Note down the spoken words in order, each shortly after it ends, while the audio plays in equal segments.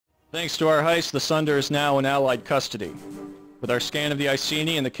Thanks to our heist, the Sunder is now in Allied custody. With our scan of the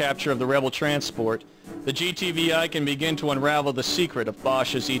Iceni and the capture of the rebel transport, the GTVI can begin to unravel the secret of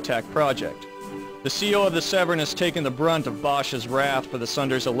Bosch's ETAC project. The CO of the Severn has taken the brunt of Bosch's wrath for the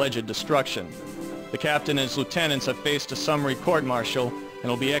Sunder's alleged destruction. The captain and his lieutenants have faced a summary court-martial and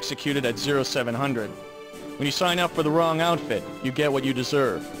will be executed at 0700. When you sign up for the wrong outfit, you get what you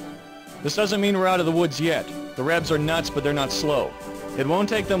deserve. This doesn't mean we're out of the woods yet. The Rebs are nuts, but they're not slow. It won't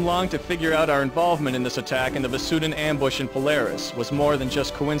take them long to figure out our involvement in this attack, and the Vasudan ambush in Polaris was more than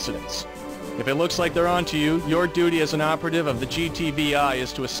just coincidence. If it looks like they're onto you, your duty as an operative of the GTVI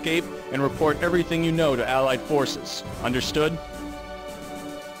is to escape and report everything you know to Allied forces. Understood?